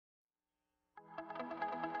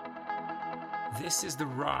This is the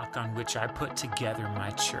rock on which I put together my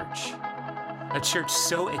church. A church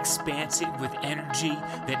so expansive with energy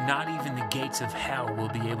that not even the gates of hell will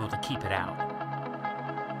be able to keep it out.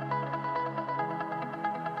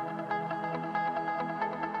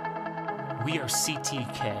 We are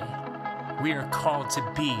CTK. We are called to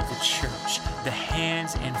be the church, the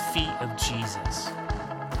hands and feet of Jesus.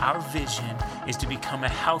 Our vision is to become a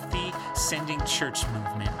healthy, sending church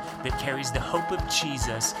movement that carries the hope of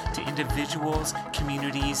Jesus to individuals,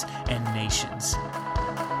 communities, and nations.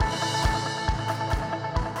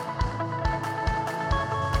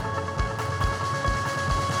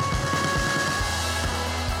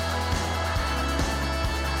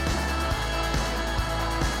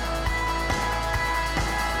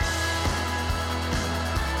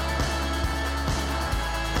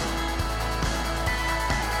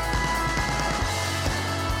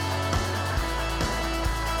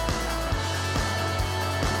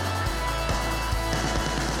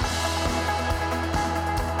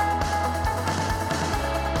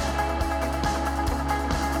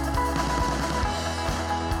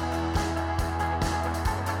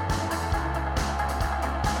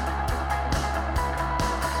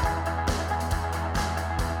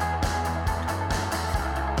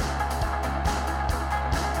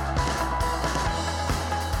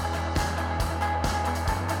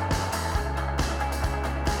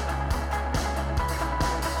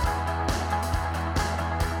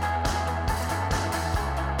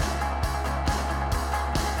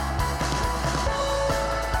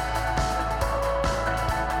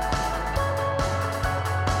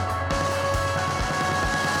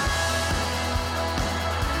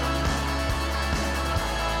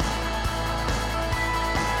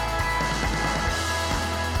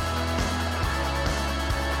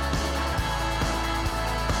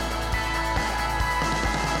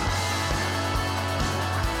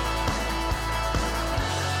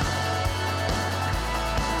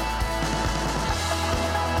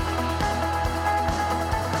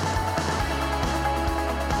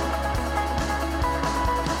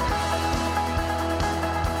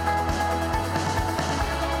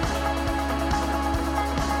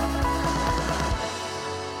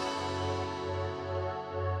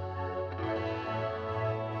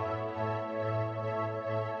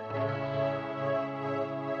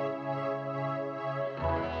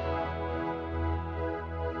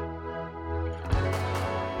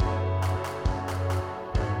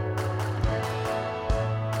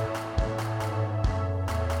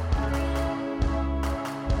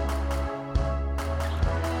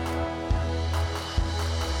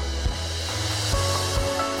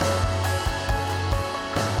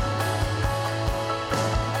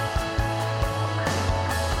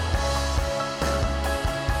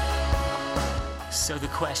 So the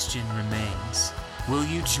question remains, will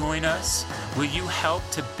you join us? Will you help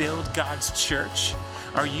to build God's church?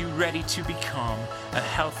 Are you ready to become a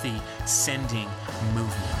healthy sending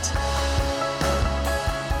movement?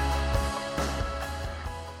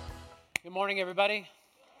 Good morning, everybody.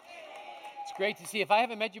 It's great to see you. If I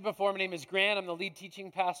haven't met you before, my name is Grant. I'm the lead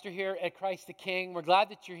teaching pastor here at Christ the King. We're glad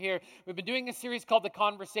that you're here. We've been doing a series called The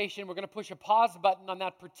Conversation. We're going to push a pause button on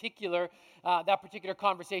that particular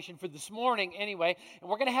conversation for this morning anyway. And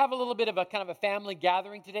we're going to have a little bit of a kind of a family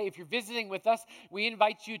gathering today. If you're visiting with us, we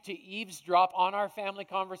invite you to eavesdrop on our family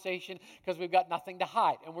conversation because we've got nothing to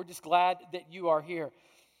hide. And we're just glad that you are here.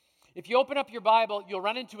 If you open up your Bible, you'll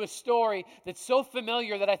run into a story that's so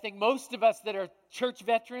familiar that I think most of us that are church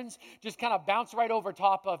veterans just kind of bounce right over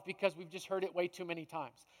top of because we've just heard it way too many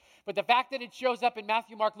times. But the fact that it shows up in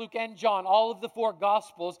Matthew, Mark, Luke, and John, all of the four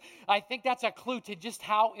Gospels, I think that's a clue to just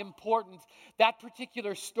how important that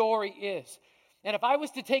particular story is. And if I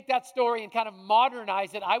was to take that story and kind of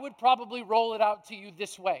modernize it, I would probably roll it out to you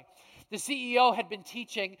this way. The CEO had been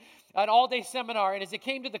teaching an all-day seminar, and as it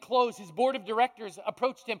came to the close, his board of directors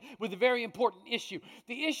approached him with a very important issue.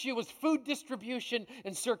 The issue was food distribution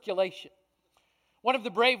and circulation. One of the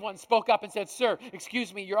brave ones spoke up and said, "Sir,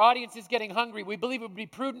 excuse me, your audience is getting hungry. We believe it would be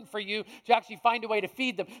prudent for you to actually find a way to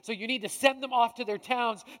feed them. So you need to send them off to their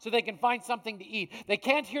towns so they can find something to eat. They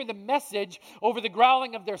can't hear the message over the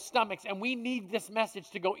growling of their stomachs, and we need this message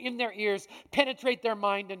to go in their ears, penetrate their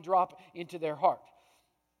mind, and drop into their heart."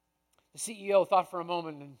 The CEO thought for a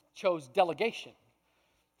moment and chose delegation.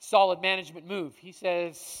 Solid management move. He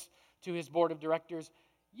says to his board of directors,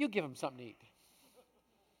 "You give them something to eat."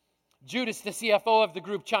 Judas, the CFO of the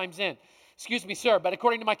group, chimes in. "Excuse me, sir, but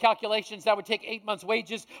according to my calculations, that would take 8 months'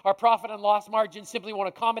 wages. Our profit and loss margin simply won't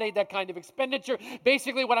accommodate that kind of expenditure.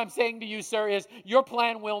 Basically, what I'm saying to you, sir, is your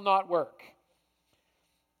plan will not work."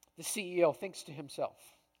 The CEO thinks to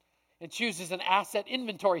himself and chooses an asset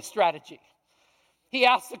inventory strategy. He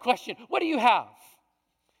asks the question, what do you have?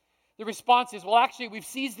 The response is, well, actually, we've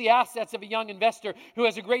seized the assets of a young investor who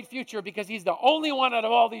has a great future because he's the only one out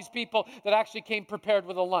of all these people that actually came prepared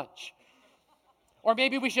with a lunch. Or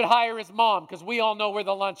maybe we should hire his mom because we all know where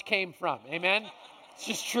the lunch came from. Amen? It's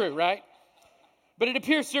just true, right? But it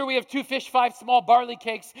appears, sir, we have 2 fish, 5 small barley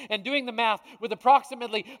cakes, and doing the math, with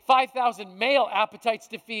approximately 5,000 male appetites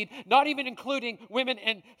to feed, not even including women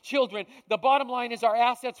and children. The bottom line is our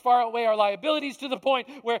assets far outweigh our liabilities to the point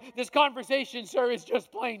where this conversation, sir, is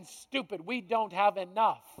just plain stupid. We don't have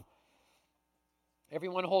enough.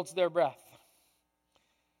 Everyone holds their breath.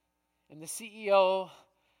 And the CEO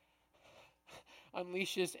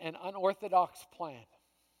unleashes an unorthodox plan.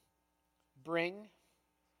 Bring,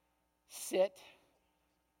 sit,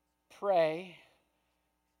 pray,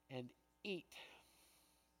 and eat.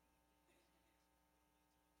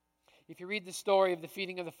 If you read the story of the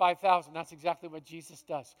feeding of the 5,000, that's exactly what Jesus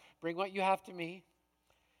does. Bring what you have to me.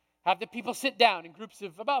 Have the people sit down in groups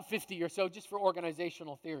of about 50 or so, just for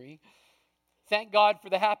organizational theory. Thank God for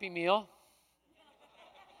the Happy Meal.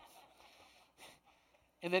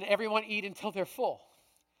 And then everyone eat until they're full.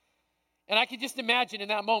 And I can just imagine in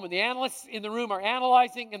that moment, the analysts in the room are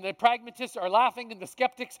analyzing, and the pragmatists are laughing, and the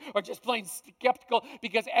skeptics are just plain skeptical,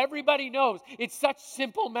 because everybody knows it's such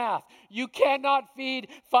simple math. You cannot feed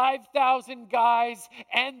 5,000 guys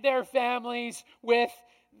and their families with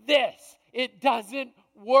this. It doesn't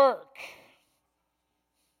work.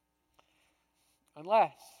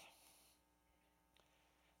 Unless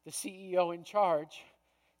the CEO in charge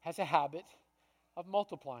has a habit of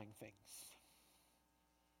multiplying things.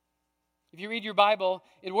 If you read your Bible,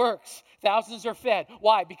 it works. Thousands are fed.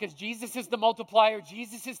 Why? Because Jesus is the multiplier.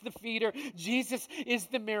 Jesus is the feeder. Jesus is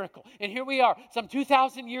the miracle. And here we are, some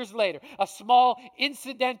 2,000 years later, a small,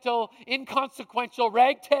 incidental, inconsequential,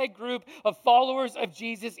 ragtag group of followers of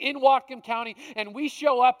Jesus in Whatcom County, and we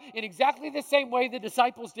show up in exactly the same way the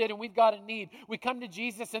disciples did, and we've got a need. We come to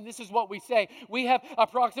Jesus, and this is what we say. We have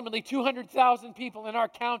approximately 200,000 people in our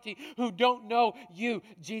county who don't know you,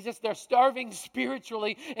 Jesus. They're starving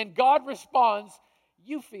spiritually, and God responds,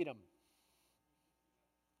 you feed them.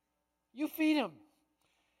 You feed them.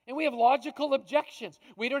 And we have logical objections.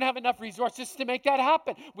 We don't have enough resources to make that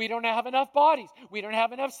happen. We don't have enough bodies. We don't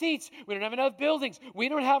have enough seats. We don't have enough buildings. We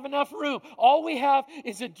don't have enough room. All we have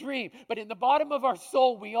is a dream. But in the bottom of our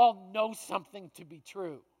soul, we all know something to be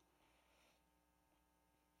true.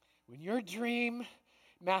 When your dream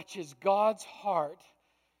matches God's heart,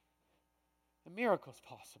 a miracle is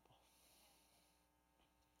possible.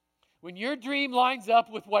 When your dream lines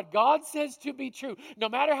up with what God says to be true, no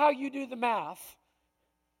matter how you do the math,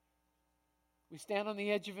 we stand on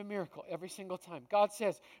the edge of a miracle every single time. God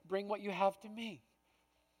says, bring what you have to me.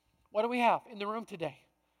 What do we have in the room today?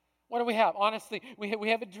 What do we have? Honestly, we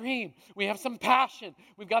have a dream. We have some passion.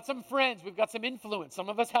 We've got some friends. We've got some influence. Some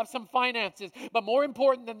of us have some finances. But more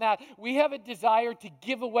important than that, we have a desire to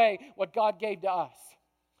give away what God gave to us.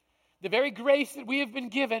 The very grace that we have been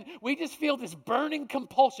given, we just feel this burning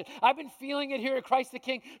compulsion. I've been feeling it here at Christ the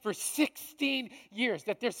King for 16 years,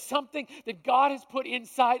 that there's something that God has put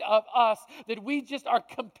inside of us that we just are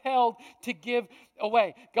compelled to give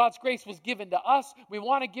away. God's grace was given to us. We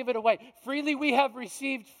want to give it away. Freely we have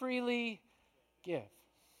received, freely give.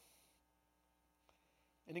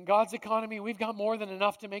 And in God's economy, we've got more than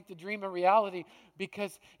enough to make the dream a reality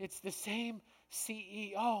because it's the same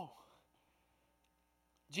CEO.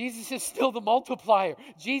 Jesus is still the multiplier.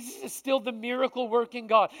 Jesus is still the miracle-working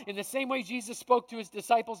God. In the same way Jesus spoke to his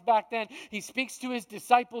disciples back then, he speaks to his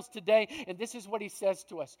disciples today, and this is what he says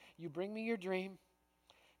to us. You bring me your dream.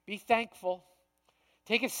 Be thankful.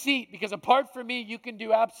 Take a seat, because apart from me, you can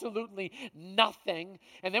do absolutely nothing.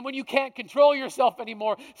 And then when you can't control yourself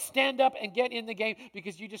anymore, stand up and get in the game,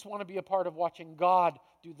 because you just want to be a part of watching God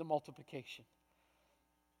do the multiplication.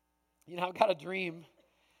 You know, I've got a dream.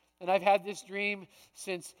 And I've had this dream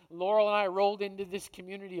since Laurel and I rolled into this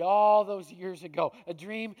community all those years ago. A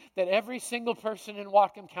dream that every single person in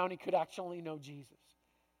Whatcom County could actually know Jesus.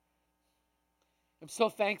 I'm so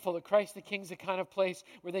thankful that Christ the King is the kind of place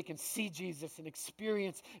where they can see Jesus and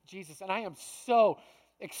experience Jesus. And I am so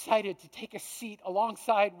excited to take a seat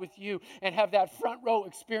alongside with you and have that front row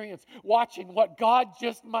experience watching what God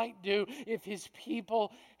just might do if his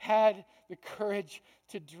people had the courage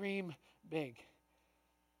to dream big.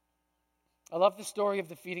 I love the story of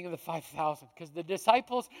the feeding of the 5,000 because the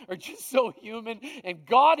disciples are just so human and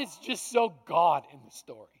God is just so God in the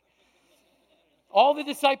story. All the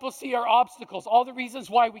disciples see are obstacles, all the reasons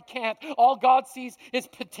why we can't. All God sees is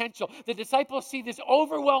potential. The disciples see this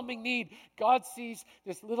overwhelming need. God sees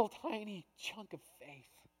this little tiny chunk of faith.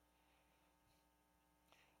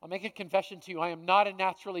 I'll make a confession to you. I am not a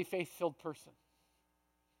naturally faith-filled person.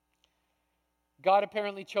 God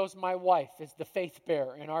apparently chose my wife as the faith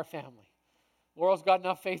bearer in our family. Laurel's got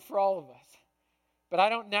enough faith for all of us. But I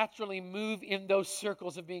don't naturally move in those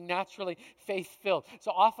circles of being naturally faith-filled.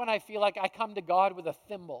 So often I feel like I come to God with a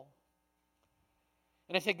thimble.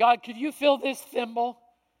 And I say, God, could you fill this thimble?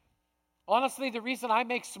 Honestly, the reason I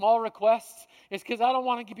make small requests is because I don't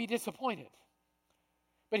want to be disappointed.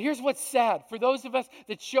 But here's what's sad. For those of us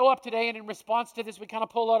that show up today and in response to this, we kind of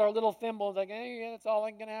pull out our little thimbles like, hey, yeah, that's all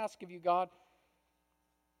I'm going to ask of you, God.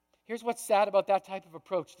 Here's what's sad about that type of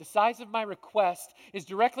approach. The size of my request is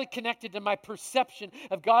directly connected to my perception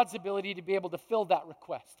of God's ability to be able to fill that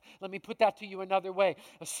request. Let me put that to you another way.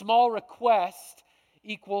 A small request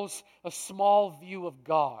equals a small view of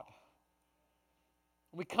God.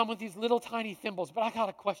 We come with these little tiny thimbles, but I got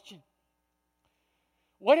a question.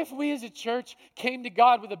 What if we as a church came to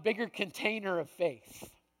God with a bigger container of faith?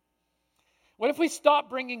 What if we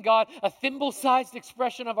stopped bringing God a thimble-sized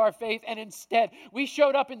expression of our faith and instead we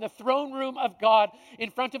showed up in the throne room of God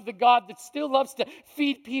in front of the God that still loves to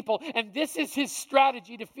feed people, and this is his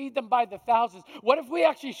strategy to feed them by the thousands? What if we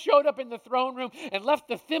actually showed up in the throne room and left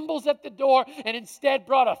the thimbles at the door and instead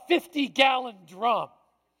brought a 50-gallon drum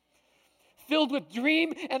filled with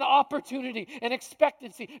dream and opportunity and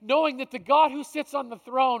expectancy, knowing that the God who sits on the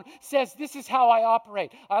throne says, this is how I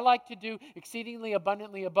operate. I like to do exceedingly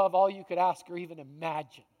abundantly above all you could ask or even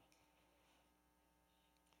imagine.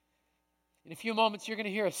 In a few moments, you're going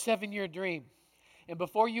to hear a 7-year dream. And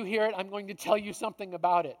before you hear it, I'm going to tell you something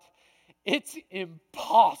about it. It's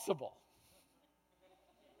impossible.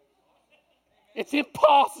 It's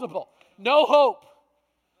impossible. No hope.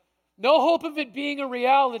 No hope of it being a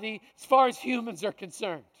reality as far as humans are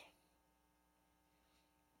concerned.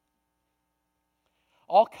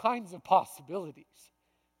 All kinds of possibilities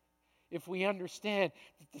if we understand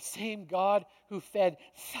that the same God who fed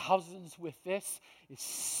thousands with this is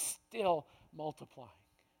still multiplying.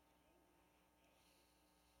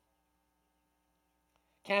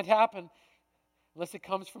 Can't happen unless it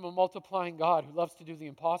comes from a multiplying God who loves to do the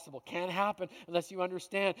impossible. Can't happen unless you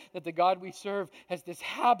understand that the God we serve has this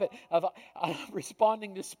habit of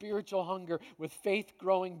responding to spiritual hunger with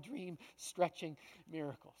faith-growing, dream-stretching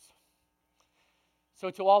miracles. So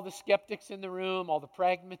to all the skeptics in the room, all the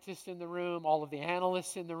pragmatists in the room, all of the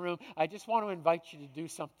analysts in the room, I just want to invite you to do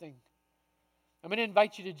something. I'm going to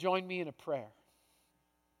invite you to join me in a prayer.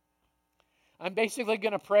 I'm basically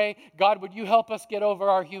going to pray, God, would you help us get over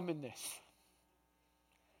our humanness?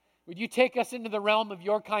 Would you take us into the realm of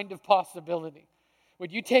your kind of possibility?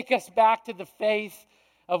 Would you take us back to the faith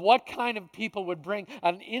of what kind of people would bring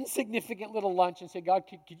an insignificant little lunch and say, God,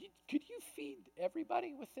 could you feed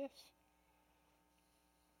everybody with this?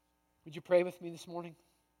 Would you pray with me this morning?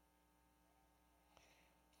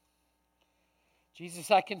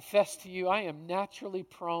 Jesus, I confess to you, I am naturally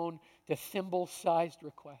prone to thimble-sized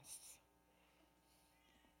requests.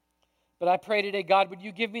 But I pray today, God, would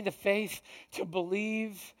you give me the faith to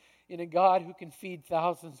believe in a God who can feed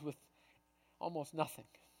thousands with almost nothing.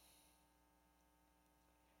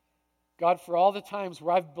 God, for all the times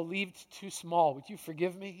where I've believed too small, would you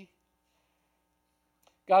forgive me?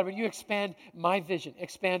 God, would you expand my vision,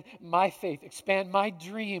 expand my faith, expand my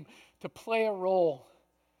dream to play a role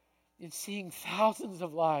in seeing thousands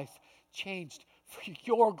of lives changed for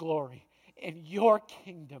your glory and your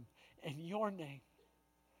kingdom and your name.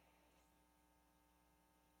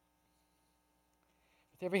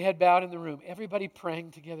 Every head bowed in the room, everybody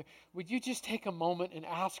praying together. Would you just take a moment and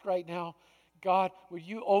ask right now, God, would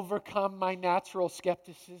you overcome my natural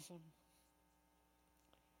skepticism?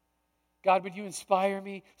 God, would you inspire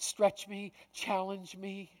me, stretch me, challenge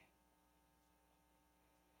me?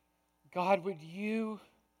 God, would you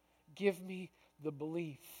give me the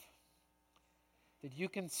belief that you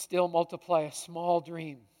can still multiply a small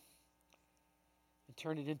dream and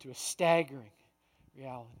turn it into a staggering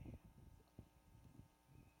reality?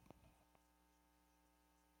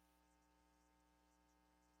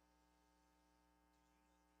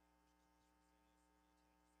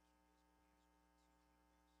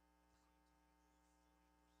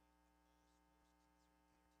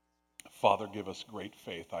 Father, give us great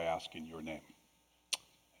faith, I ask in your name.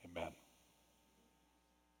 Amen.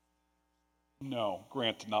 No,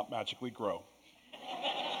 Grant did not magically grow.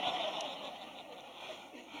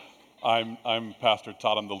 I'm Pastor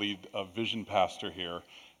Todd. I'm the lead vision pastor here.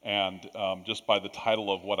 And just by the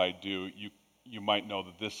title of what I do, you might know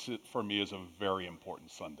that this, for me, is a very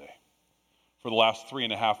important Sunday. For the last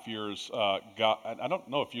 3.5 years, God, I don't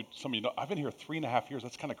know if some of you know, I've been here 3.5 years.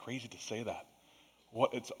 That's kind of crazy to say that.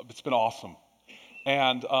 It's been awesome.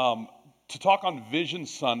 And to talk on Vision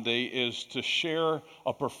Sunday is to share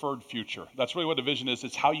a preferred future. That's really what a vision is.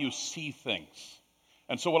 It's how you see things.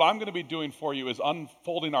 And so what I'm going to be doing for you is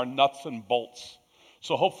unfolding our nuts and bolts.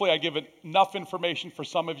 So hopefully I give enough information for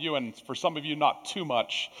some of you, and for some of you not too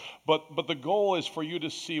much. But the goal is for you to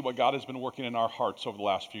see what God has been working in our hearts over the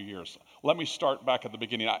last few years. Let me start back at the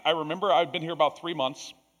beginning. I remember I'd been here about 3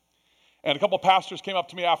 months, and a couple of pastors came up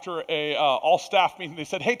to me after a all-staff meeting. They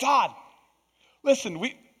said, "Hey, Todd, listen,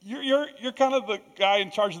 you're kind of the guy in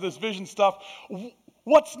charge of this vision stuff.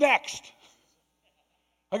 What's next?"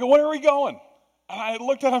 I go, "Where are we going?" And I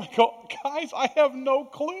looked at him and go, "Guys, I have no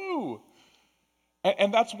clue."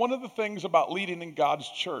 And that's one of the things about leading in God's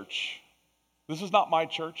church. This is not my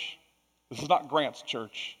church. This is not Grant's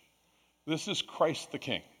church. This is Christ the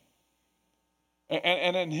King.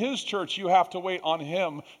 And in his church, you have to wait on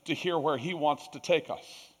him to hear where he wants to take us.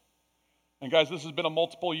 And guys, this has been a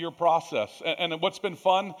multiple year process. And what's been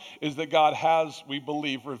fun is that God has, we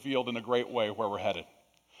believe, revealed in a great way where we're headed.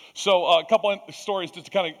 So a couple of stories just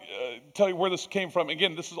to kind of tell you where this came from.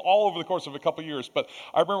 Again, this is all over the course of a couple of years, but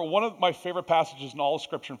I remember one of my favorite passages in all of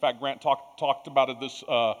Scripture, in fact, Grant talked about it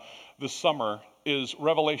this summer, is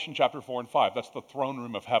Revelation chapter 4 and 5. That's the throne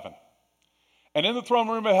room of heaven. And in the throne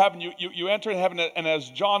room of heaven, you enter in heaven, and as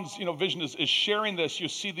John's vision is sharing this, you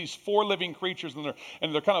see these 4 living creatures, and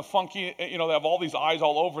they're kind of funky, they have all these eyes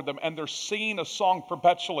all over them, and they're singing a song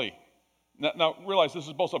perpetually. Now, realize this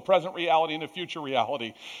is both a present reality and a future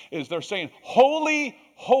reality. Is they're saying, "Holy,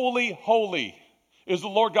 holy, holy is the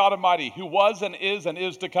Lord God Almighty, who was and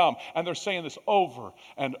is to come." And they're saying this over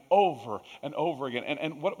and over and over again.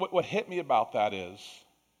 And what hit me about that is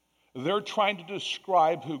they're trying to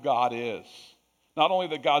describe who God is. Not only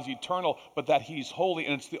that God's eternal, but that he's holy.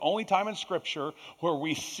 And it's the only time in Scripture where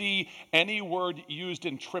we see any word used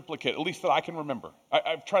in triplicate, at least that I can remember.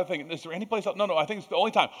 I've tried to think, is there any place else? No, I think it's the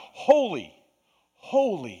only time. Holy,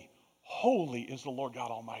 holy, holy is the Lord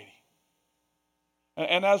God Almighty.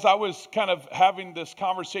 And as I was kind of having this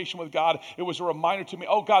conversation with God, it was a reminder to me,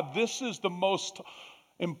 oh God, this is the most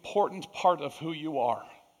important part of who you are.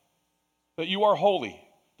 That you are holy,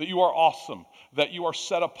 that you are awesome, that you are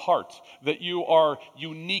set apart, that you are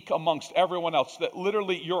unique amongst everyone else, that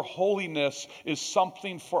literally your holiness is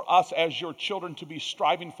something for us as your children to be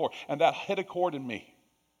striving for. And that hit a chord in me,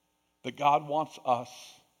 that God wants us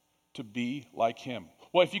to be like him.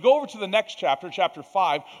 Well, if you go over to the next chapter, chapter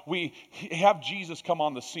 5, we have Jesus come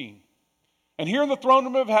on the scene. And here in the throne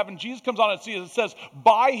room of heaven, Jesus comes on and sees, it says,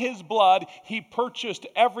 by his blood, he purchased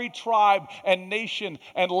every tribe and nation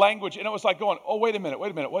and language. And it was like going, oh, wait a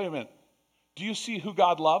minute. Do you see who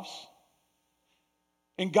God loves?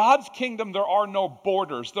 In God's kingdom, there are no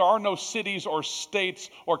borders. There are no cities or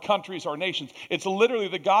states or countries or nations. It's literally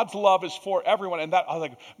that God's love is for everyone. And that,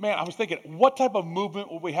 I was thinking, what type of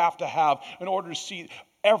movement would we have to have in order to see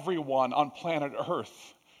everyone on planet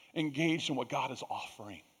Earth engaged in what God is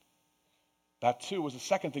offering? That too was the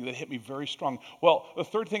second thing that hit me very strong. Well, the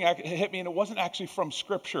third thing that hit me, and it wasn't actually from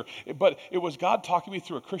Scripture, but it was God talking me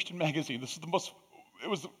through a Christian magazine. It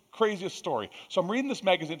was the craziest story. So I'm reading this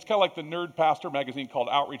magazine. It's kind of like the nerd pastor magazine called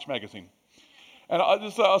Outreach Magazine. And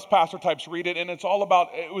us pastor types read it, and it's all about,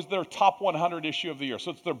 it was their top 100 issue of the year.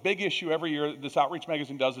 So it's their big issue every year this Outreach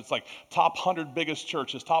Magazine does. It's like top 100 biggest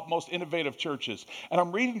churches, top most innovative churches. And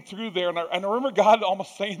I'm reading through there, and I remember God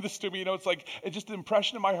almost saying this to me. It's like, it's just an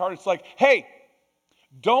impression in my heart. It's like, hey,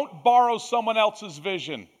 don't borrow someone else's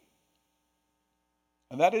vision.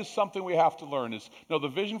 And that is something we have to learn is, no, the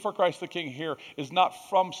vision for Christ the King here is not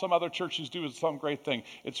from some other church who's doing some great thing.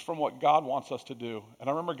 It's from what God wants us to do. And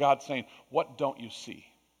I remember God saying, what don't you see?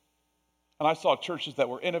 And I saw churches that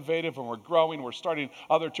were innovative and were growing, were starting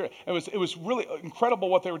other churches. It was really incredible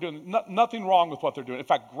what they were doing. Nothing wrong with what they're doing. In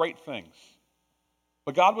fact, great things.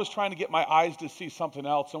 But God was trying to get my eyes to see something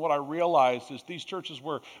else. And what I realized is these churches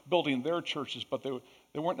were building their churches, but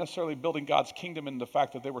they weren't necessarily building God's kingdom in the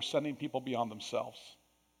fact that they were sending people beyond themselves.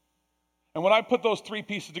 And when I put those 3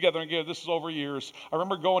 pieces together, and again, this is over years, I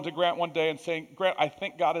remember going to Grant one day and saying, Grant, I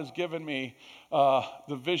think God has given me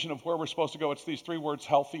the vision of where we're supposed to go. It's these 3 words,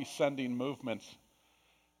 healthy sending movements.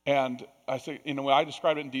 And I said, when I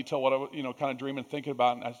described it in detail, what I was, kind of dreaming, thinking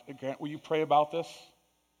about, and I said, Grant, will you pray about this?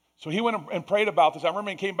 So he went and prayed about this. I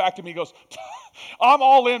remember he came back to me, he goes, I'm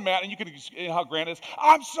all in, man. And you know how Grant is.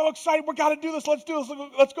 I'm so excited. We've got to do this. Let's do this.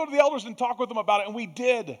 Let's go to the elders and talk with them about it. And we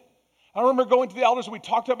did. I remember going to the elders, and we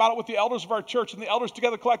talked about it with the elders of our church, and the elders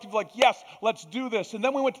together collectively like, yes, let's do this. And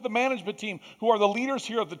then we went to the management team, who are the leaders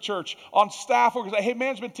here at the church, on staff. We're going to say, hey,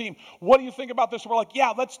 management team, what do you think about this? And we're like,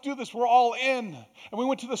 yeah, let's do this. We're all in. And we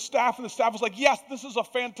went to the staff, and the staff was like, yes, this is a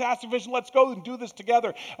fantastic vision. Let's go and do this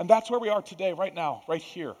together. And that's where we are today, right now, right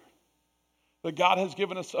here. That God has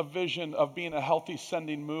given us a vision of being a healthy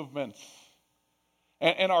sending movement.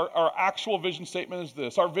 And our actual vision statement is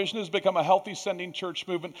this. Our vision has become a healthy sending church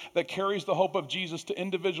movement that carries the hope of Jesus to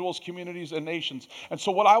individuals, communities, and nations. And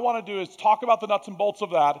so what I want to do is talk about the nuts and bolts of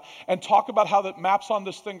that and talk about how that maps on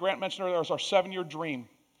this thing Grant mentioned earlier as our 7-year dream.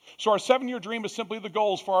 So our 7-year dream is simply the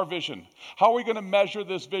goals for our vision. How are we going to measure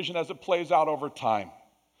this vision as it plays out over time?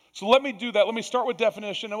 So let me do that. Let me start with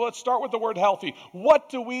definition, and let's start with the word healthy. What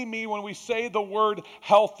do we mean when we say the word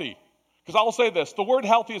healthy? Because I will say this, the word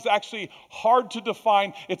healthy is actually hard to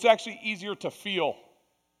define. It's actually easier to feel.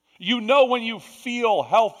 You know when you feel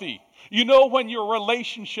healthy. You know when your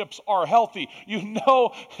relationships are healthy. You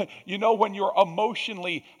know when you're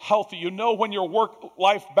emotionally healthy. You know when your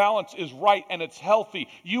work-life balance is right and it's healthy.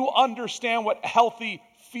 You understand what healthy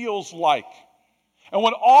feels like. And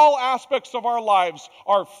when all aspects of our lives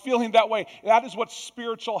are feeling that way, that is what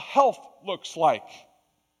spiritual health looks like.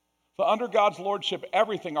 So under God's lordship,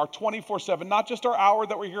 everything, our 24/7, not just our hour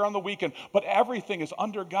that we're here on the weekend, but everything is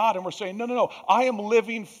under God. And we're saying, no, I am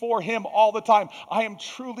living for Him all the time. I am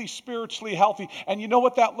truly spiritually healthy. And you know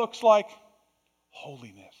what that looks like?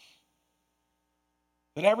 Holiness.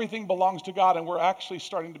 That everything belongs to God, and we're actually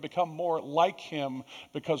starting to become more like Him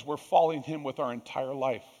because we're following Him with our entire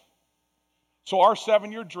life. So our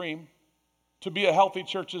 7-year dream to be a healthy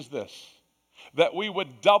church is this, that we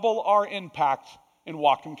would double our impact in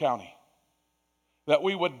Whatcom County. That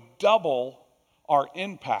we would double our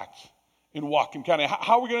impact in Whatcom County.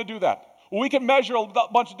 How are we going to do that? Well, we can measure a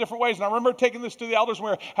bunch of different ways. And I remember taking this to the elders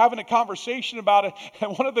when we were having a conversation about it.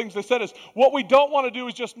 And one of the things they said is, what we don't want to do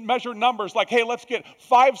is just measure numbers. Like, hey, let's get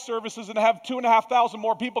 5 services and have 2,500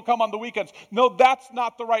 more people come on the weekends. No, that's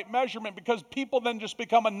not the right measurement, because people then just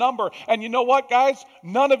become a number. And you know what, guys?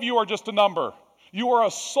 None of you are just a number. You are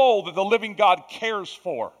a soul that the living God cares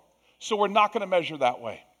for. So we're not going to measure that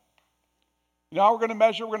way. You know how we're going to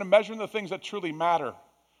measure? We're going to measure the things that truly matter.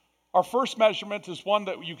 Our first measurement is one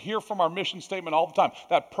that you hear from our mission statement all the time,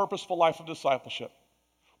 that purposeful life of discipleship.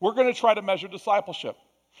 We're going to try to measure discipleship.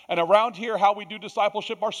 And around here, how we do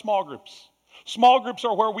discipleship are small groups. Small groups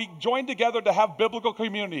are where we join together to have biblical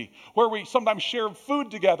community, where we sometimes share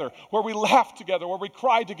food together, where we laugh together, where we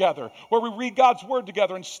cry together, where we read God's word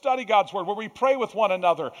together and study God's word, where we pray with one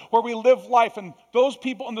another, where we live life. And those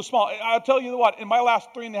people in the small, I'll tell you what, in my last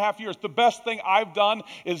 3.5 years, the best thing I've done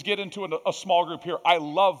is get into a small group here. I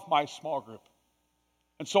love my small group.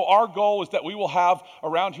 And so our goal is that we will have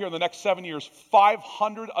around here in the next 7 years,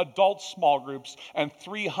 500 adult small groups and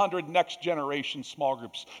 300 next generation small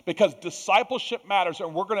groups. Because discipleship matters,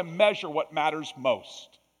 and we're going to measure what matters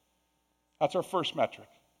most. That's our first metric.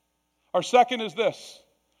 Our second is this,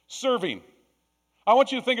 serving. I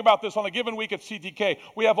want you to think about this. On a given week at CTK,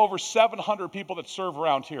 we have over 700 people that serve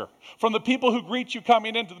around here. From the people who greet you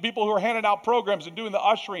coming in to the people who are handing out programs and doing the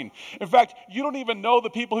ushering. In fact, you don't even know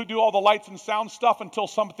the people who do all the lights and sound stuff until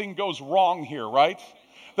something goes wrong here, right?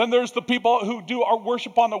 Then there's the people who do our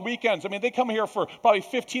worship on the weekends. I mean, they come here for probably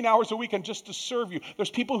 15 hours a weekend just to serve you. There's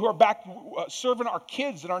people who are back serving our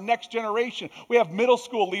kids and our next generation. We have middle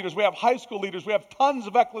school leaders. We have high school leaders. We have tons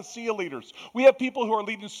of ecclesia leaders. We have people who are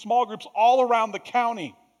leading small groups all around the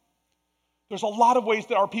county. There's a lot of ways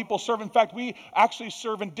that our people serve. In fact, we actually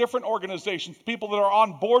serve in different organizations, people that are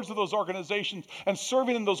on boards of those organizations and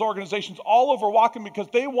serving in those organizations all over Whatcom, because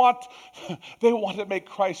they want to make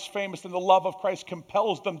Christ famous, and the love of Christ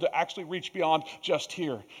compels them to actually reach beyond just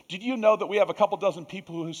here. Did you know that we have a couple dozen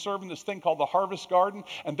people who serve in this thing called the Harvest Garden,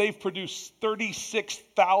 and they've produced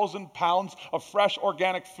 36,000 pounds of fresh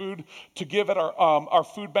organic food to give at our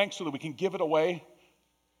food bank so that we can give it away?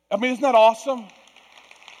 I mean, isn't that awesome?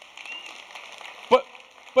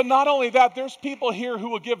 But not only that, there's people here who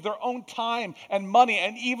will give their own time and money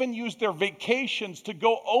and even use their vacations to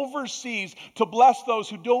go overseas to bless those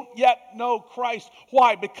who don't yet know Christ.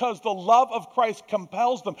 Why? Because the love of Christ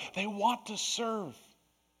compels them. They want to serve.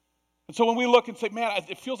 And so when we look and say, man,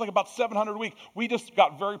 it feels like about 700 a week, we just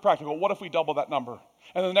got very practical. What if we double that number?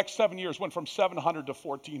 And in the next 7 years went from 700 to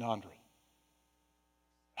 1,400.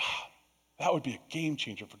 That would be a game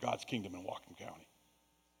changer for God's kingdom in Whatcom County.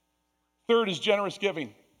 Third is generous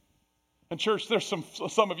giving. And church, there's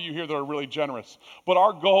some of you here that are really generous. But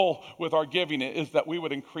our goal with our giving is that we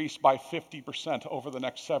would increase by 50% over the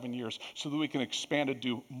next 7 years so that we can expand and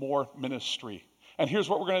do more ministry. And here's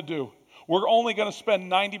what we're going to do. We're only going to spend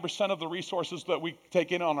 90% of the resources that we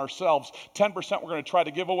take in on ourselves. 10% we're going to try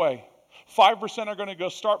to give away. 5% are going to go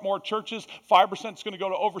start more churches. 5% is going to go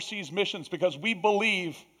to overseas missions, because we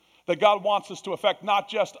believe That God wants us to affect not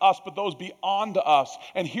just us, but those beyond us.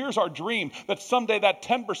 And here's our dream, that someday that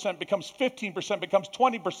 10% becomes 15%, becomes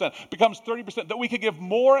 20%, becomes 30%, that we could give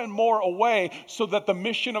more and more away so that the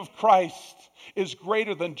mission of Christ is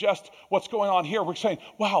greater than just what's going on here. We're saying,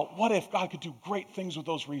 wow, what if God could do great things with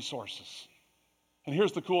those resources? And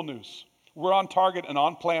here's the cool news. We're on target and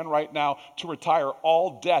on plan right now to retire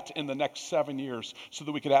all debt in the next 7 years so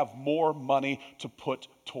that we could have more money to put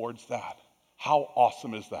towards that. How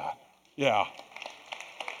awesome is that? Yeah.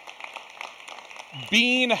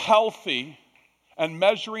 Being healthy and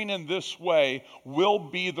measuring in this way will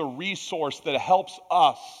be the resource that helps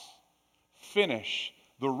us finish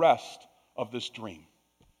the rest of this dream.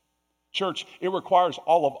 Church, it requires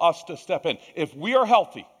all of us to step in. If we are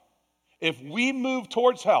healthy, if we move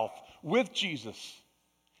towards health with Jesus,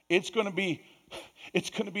 it's going to be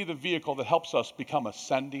the vehicle that helps us become a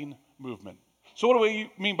sending movement. So what do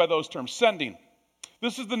we mean by those terms? Sending.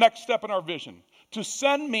 This is the next step in our vision. To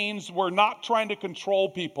send means we're not trying to control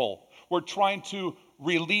people. We're trying to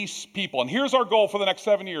release people. And here's our goal for the next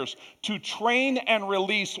 7 years: to train and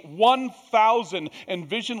release 1,000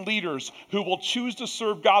 Envision leaders who will choose to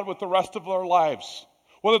serve God with the rest of their lives.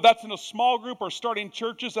 Whether that's in a small group or starting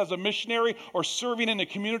churches as a missionary or serving in a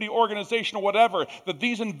community organization or whatever, that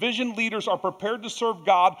these Envision leaders are prepared to serve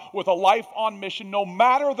God with a life on mission, no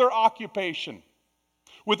matter their occupation.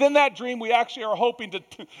 Within that dream, we actually are hoping to,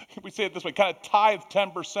 we say it this way, kind of tithe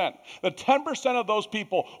 10%. The 10% of those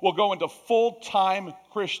people will go into full-time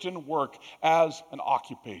Christian work as an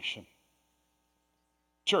occupation.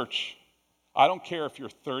 Church, I don't care if you're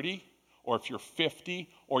 30 or if you're 50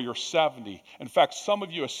 or you're 70. In fact, some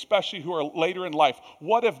of you, especially who are later in life,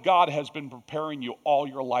 what if God has been preparing you all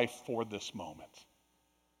your life for this moment?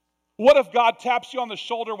 What if God taps you on the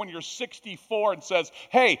shoulder when you're 64 and says,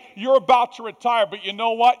 hey, you're about to retire, but you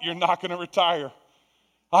know what? You're not going to retire.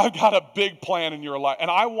 I've got a big plan in your life, and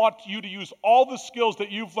I want you to use all the skills that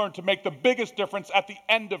you've learned to make the biggest difference at the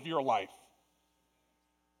end of your life.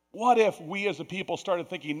 What if we as a people started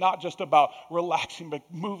thinking not just about relaxing, but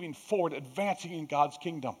moving forward, advancing in God's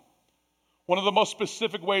kingdom? One of the most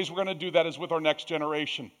specific ways we're going to do that is with our next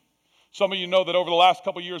generation. Some of you know that over the last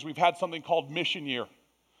couple of years, we've had something called Mission Year,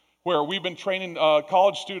 where we've been training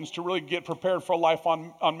college students to really get prepared for a life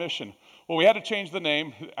on mission. Well, we had to change the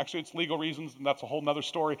name. Actually, it's legal reasons, and that's a whole nother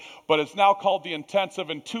story. But it's now called the Intensive,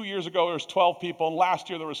 and 2 years ago there was 12 people, and last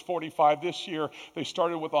year there was 45. This year they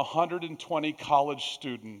started with 120 college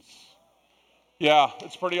students. Yeah,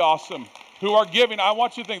 it's pretty awesome. Who are giving, I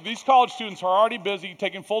want you to think, these college students are already busy,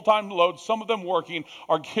 taking full-time loads, some of them working,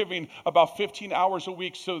 are giving about 15 hours a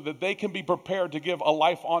week so that they can be prepared to give a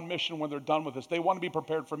life on mission when they're done with this. They want to be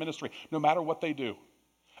prepared for ministry, no matter what they do.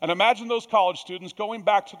 And imagine those college students going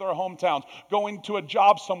back to their hometowns, going to a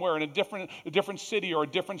job somewhere in a different city or a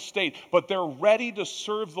different state, but they're ready to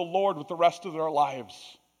serve the Lord with the rest of their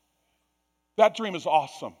lives. That dream is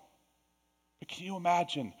awesome. But can you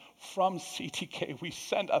imagine, from CTK, we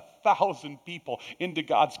send 1,000 people into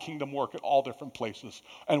God's kingdom work at all different places.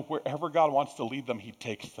 And wherever God wants to lead them, he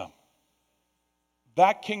takes them.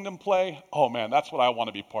 That kingdom play, oh man, that's what I want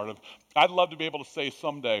to be part of. I'd love to be able to say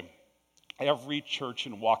someday, every church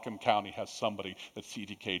in Whatcom County has somebody that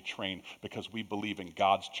CTK trained because we believe in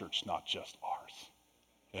God's church, not just ours.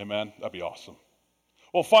 Amen? That'd be awesome.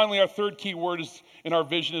 Well, finally, our third key word in our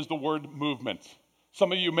vision is the word movement.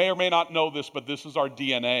 Some of you may or may not know this, but this is our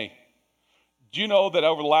DNA. Do you know that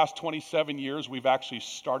over the last 27 years, we've actually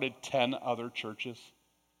started 10 other churches?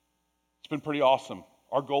 It's been pretty awesome.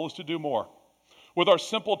 Our goal is to do more. With our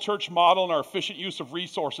simple church model and our efficient use of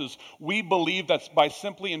resources, we believe that by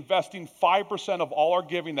simply investing 5% of all our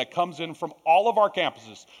giving that comes in from all of our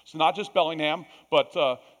campuses, so not just Bellingham,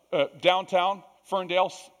 but downtown,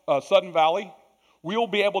 Ferndale, Sudden Valley, we will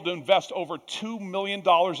be able to invest over $2 million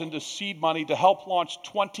into seed money to help launch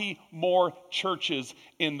 20 more churches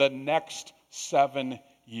in the next 7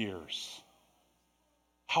 years.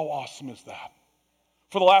 How awesome is that?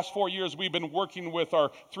 For the last 4 years, we've been working with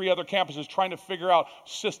our 3 other campuses trying to figure out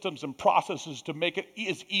systems and processes to make it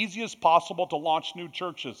as easy as possible to launch new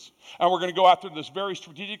churches. And we're going to go after this very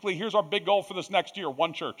strategically. Here's our big goal for this next year,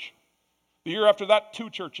 1 church. The year after that, 2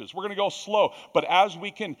 churches. We're going to go slow. But as we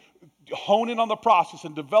can hone in on the process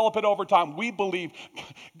and develop it over time, we believe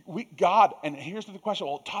God, and here's the question,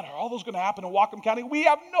 well, Todd, are all those going to happen in Whatcom County? We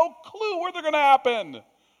have no clue where they're going to happen.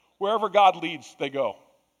 Wherever God leads, they go.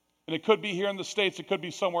 And it could be here in the States. It could be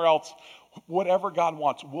somewhere else. Whatever God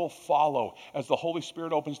wants, we'll follow. As the Holy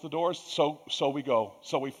Spirit opens the doors, so we go,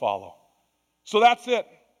 so we follow. So that's it.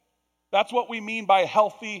 That's what we mean by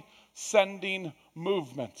healthy sending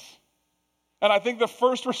movement. And I think the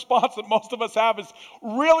first response that most of us have is,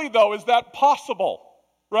 really though, is that possible?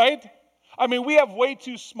 Right? I mean, we have way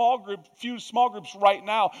too few small groups right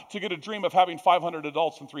now to get a dream of having 500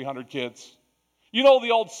 adults and 300 kids. You know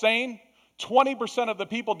the old saying, 20% of the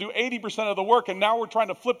people do 80% of the work, and now we're trying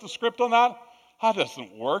to flip the script on that? That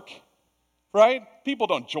doesn't work, right? People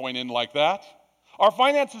don't join in like that. Our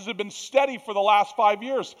finances have been steady for the last 5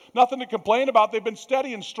 years. Nothing to complain about. They've been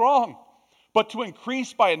steady and strong. But to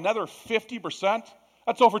increase by another 50%,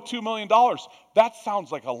 that's over $2 million. That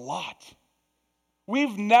sounds like a lot.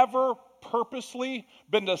 We've never purposely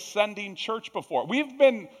been to sending church before. We've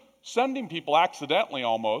been sending people accidentally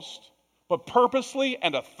almost, but purposely,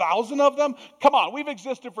 and 1,000 of them? Come on, we've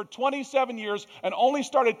existed for 27 years and only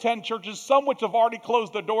started 10 churches, some which have already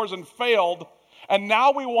closed their doors and failed, and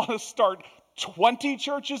now we want to start 20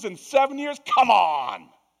 churches in 7 years? Come on!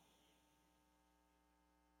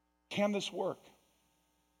 Can this work?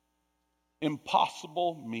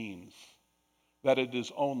 Impossible means that it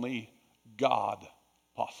is only God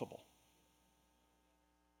possible.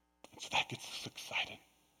 So that gets us excited.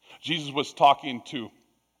 Jesus was talking to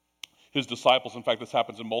his disciples. In fact, this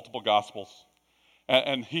happens in multiple Gospels.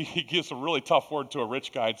 And he gives a really tough word to a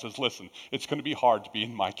rich guy and says, listen, it's going to be hard to be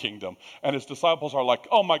in my kingdom. And his disciples are like,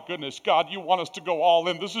 oh my goodness, God, you want us to go all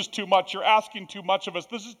in. This is too much. You're asking too much of us.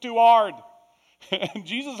 This is too hard. And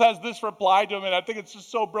Jesus has this reply to him, and I think it's just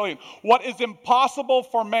so brilliant. What is impossible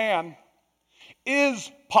for man is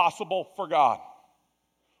possible for God.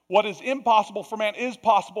 What is impossible for man is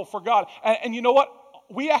possible for God. And you know what?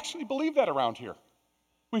 We actually believe that around here.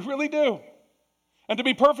 We really do. And to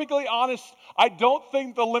be perfectly honest, I don't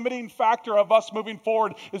think the limiting factor of us moving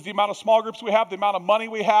forward is the amount of small groups we have, the amount of money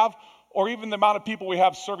we have, or even the amount of people we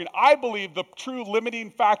have serving. I believe the true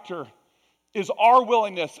limiting factor is our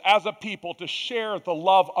willingness as a people to share the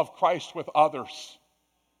love of Christ with others.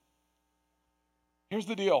 Here's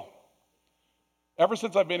the deal. Ever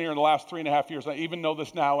since I've been here in the last 3.5 years, I even know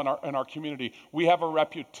this now in our community, we have a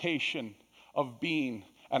reputation of being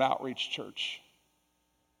an outreach church.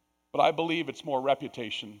 But I believe it's more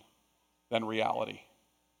reputation than reality.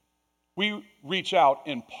 We reach out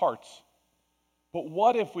in parts, but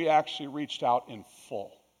what if we actually reached out in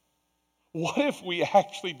full? What if we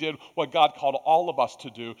actually did what God called all of us to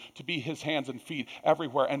do, to be his hands and feet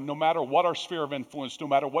everywhere? And no matter what our sphere of influence, no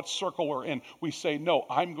matter what circle we're in, we say, no,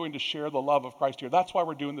 I'm going to share the love of Christ here. That's why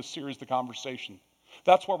we're doing this series, The Conversation.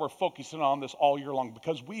 That's why we're focusing on this all year long,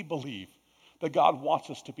 because we believe that God wants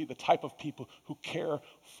us to be the type of people who care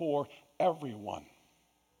for everyone.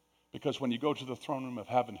 Because when you go to the throne room of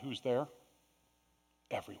heaven, who's there?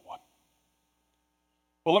 Everyone.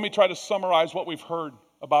 Well, let me try to summarize what we've heard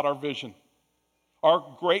about our vision.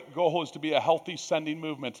 Our great goal is to be a healthy sending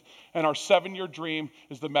movement, and our 7-year dream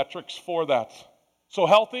is the metrics for that. So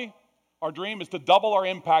healthy, our dream is to double our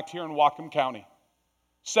impact here in Whatcom County.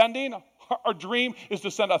 Sending, our dream is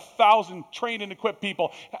to send 1,000 trained and equipped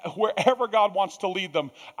people wherever God wants to lead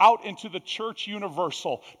them out into the church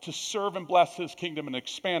universal to serve and bless his kingdom and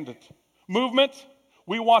expand it. Movement,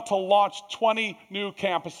 we want to launch 20 new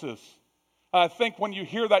campuses. And I think when you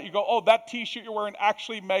hear that, you go, oh, that t-shirt you're wearing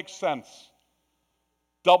actually makes sense.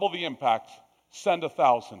 Double the impact, send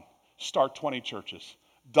 1,000, start 20 churches.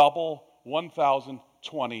 Double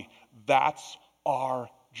 1,020, that's our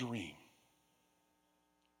dream.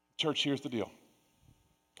 Church, here's the deal.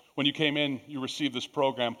 When you came in, you received this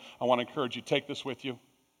program. I want to encourage you, take this with you.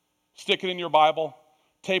 Stick it in your Bible,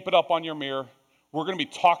 tape it up on your mirror. We're going to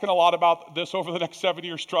be talking a lot about this over the next 7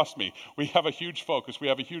 years, trust me. We have a huge focus. We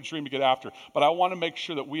have a huge dream to get after. But I want to make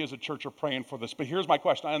sure that we as a church are praying for this. But here's my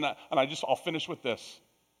question, and I'll finish with this.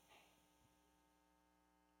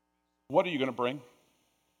 What are you going to bring?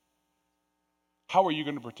 How are you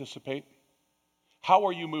going to participate? How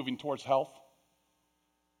are you moving towards health?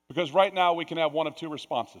 Because right now we can have one of two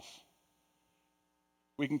responses.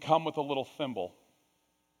 We can come with a little thimble,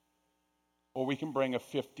 or we can bring a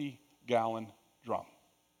 50-gallon drum.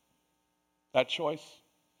 That choice,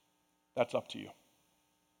 that's up to you.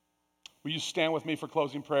 Will you stand with me for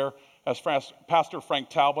closing prayer as Pastor Frank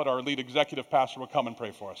Talbot, our lead executive pastor, will come and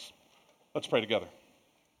pray for us. Let's pray together.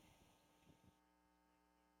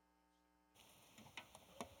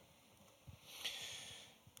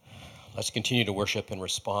 Let's continue to worship and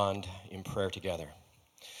respond in prayer together.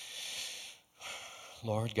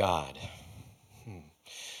 Lord God,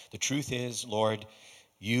 the truth is, Lord,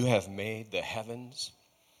 you have made the heavens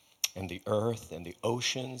and the earth and the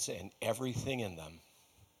oceans and everything in them.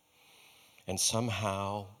 And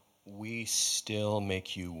somehow we still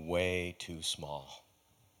make you way too small.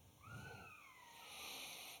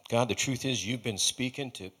 God, the truth is you've been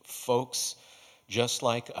speaking to folks just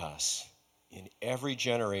like us in every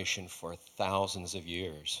generation for thousands of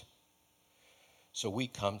years. So we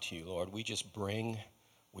come to you, Lord. We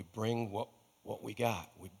bring what we got.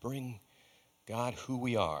 We bring, God, who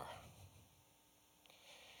we are.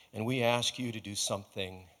 And we ask you to do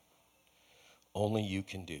something only you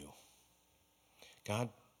can do. God,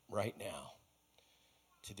 right now,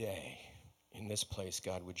 today, in this place,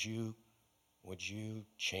 God, would you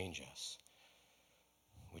change us?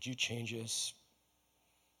 Would you change us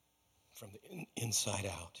from the inside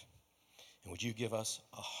out? And would you give us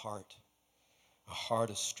a heart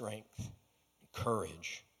of strength,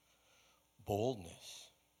 courage, boldness,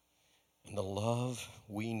 and the love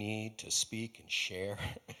we need to speak and share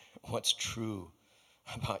what's true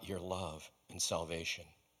about your love and salvation.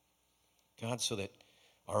 God, so that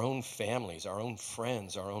our own families, our own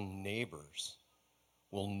friends, our own neighbors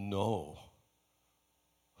will know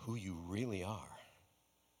who you really are.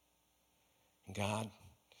 And God,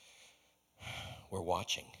 we're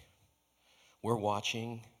watching. We're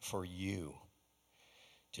watching for you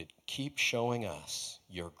to keep showing us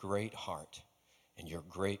your great heart and your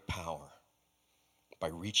great power by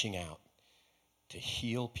reaching out to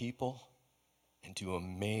heal people and do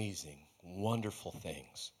amazing, wonderful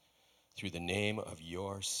things through the name of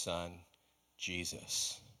your Son,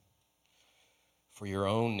 Jesus. For your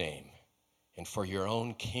own name and for your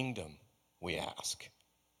own kingdom, we ask.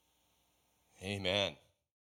 Amen.